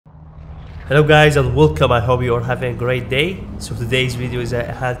Hello guys and welcome. I hope you are having a great day. So today's video is a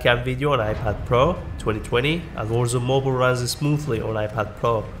Handcam video on iPad Pro 2020 and Warzone Mobile runs smoothly on iPad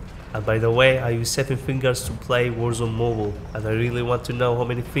Pro. And by the way, I use 7 fingers to play Warzone Mobile and I really want to know how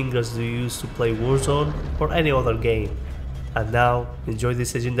many fingers do you use to play Warzone or any other game. And now, enjoy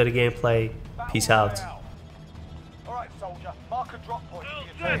this legendary gameplay. Peace out. Alright soldier, mark a drop point.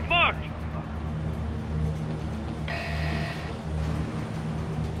 Mark!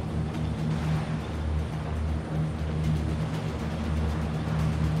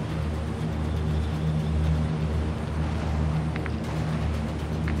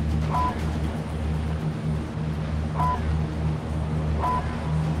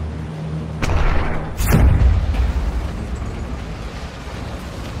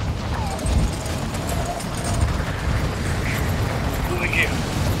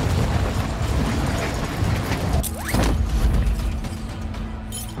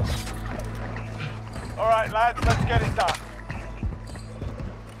 Alright lads, let's get it done.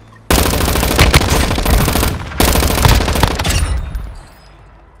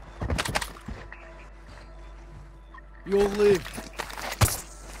 You'll live.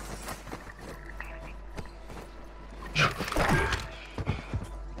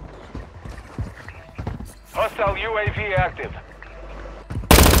 Hostile UAV active.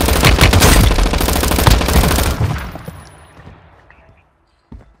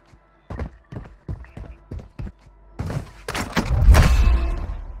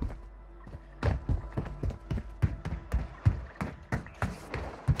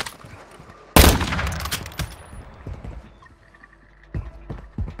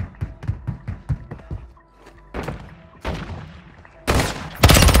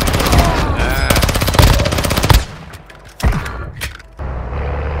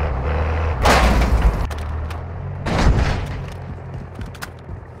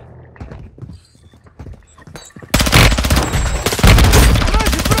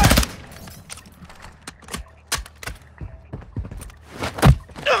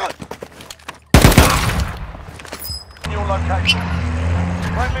 Your location.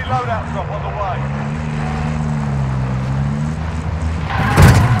 Friendly loadout drop on the way.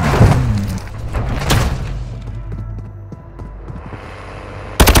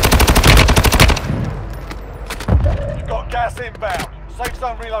 You've got gas inbound. Safe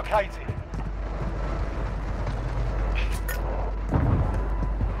zone relocated.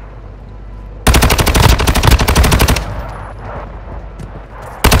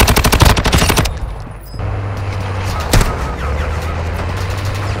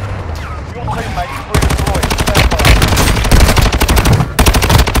 Your teammates redeployed. Stand by.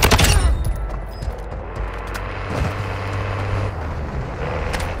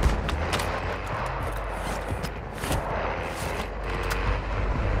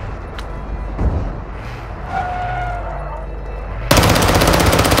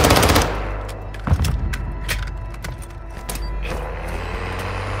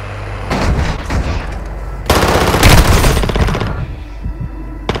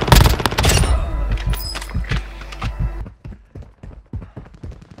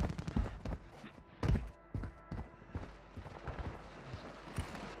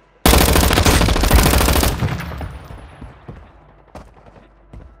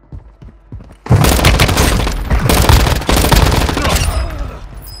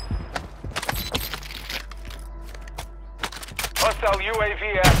 Hostile UAV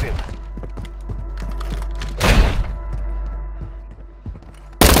active.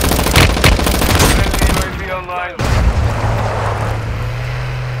 Friendly UAV online.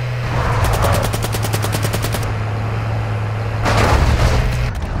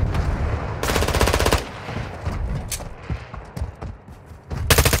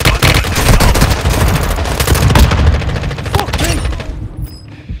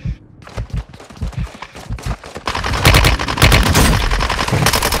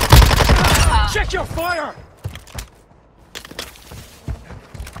 Check your fire!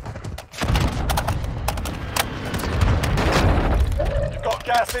 You've got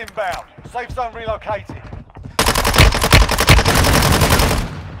gas inbound. Safe zone relocated.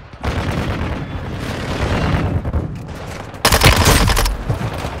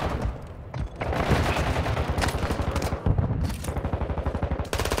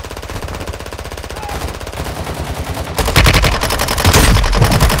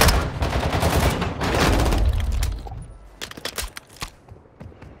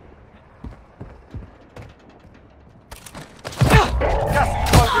 Gas is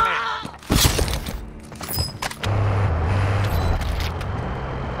closing in.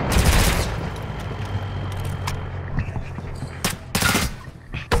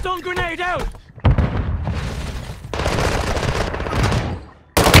 Stun grenade out!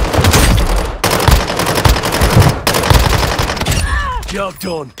 Job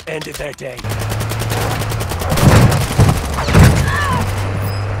done. Ended their day.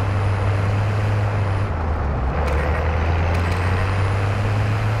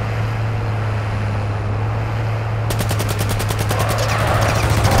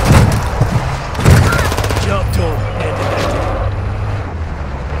 Job done. Ended their day.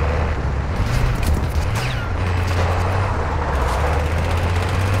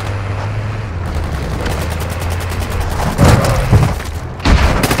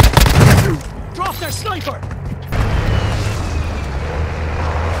 Drop their sniper!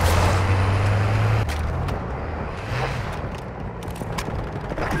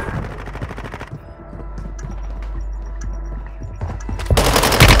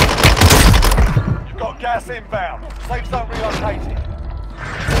 You've got gas inbound. Safe zone relocated.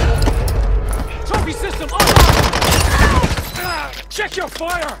 Trophy system online! Check your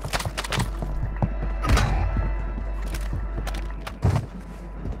fire!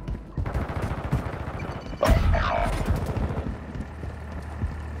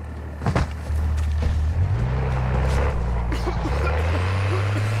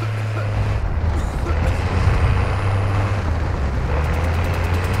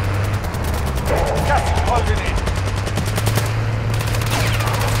 Gas is closing in.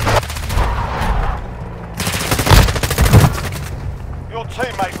 Your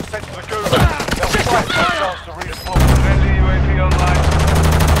teammate was sent to the gulag. They'll fight for a chance to redeploy. Friendly UAV online.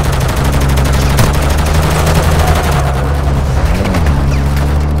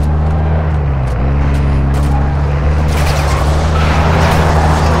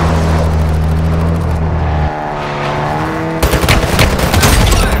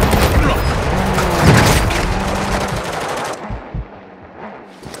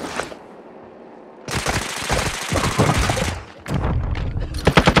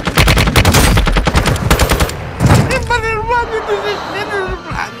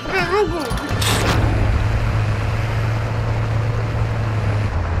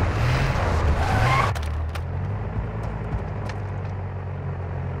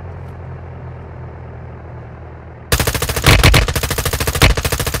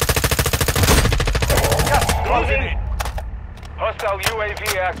 Gas is closing in. Hostile UAV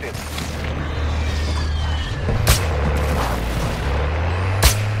active.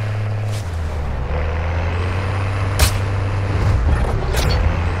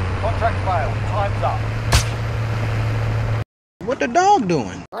 Contract failed. Time's up. What the dog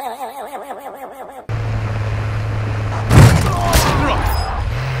doing?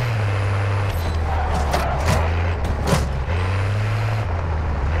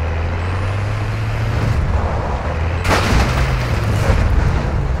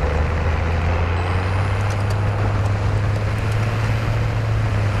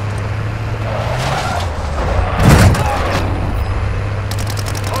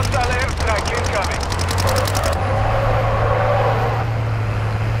 Hostile airstrike incoming.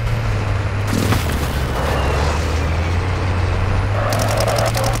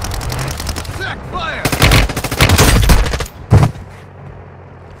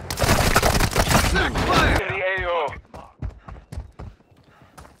 In the AO.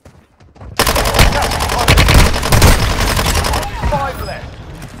 Only 5 left.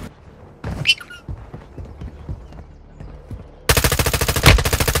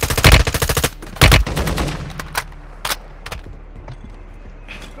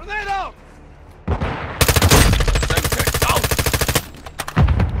 Grenade out!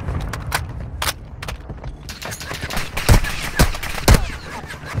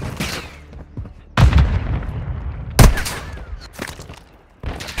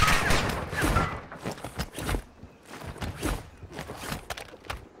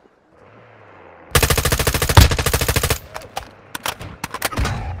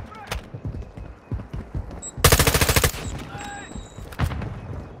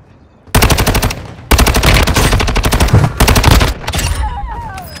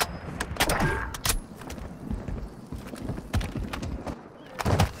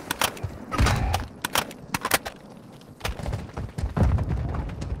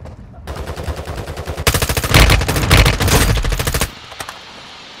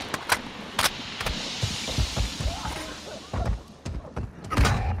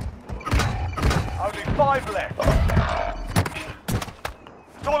 Only 5 left.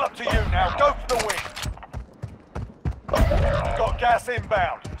 It's all up to you now. Go for the win. You've got gas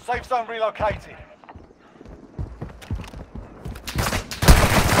inbound. Safe zone relocated.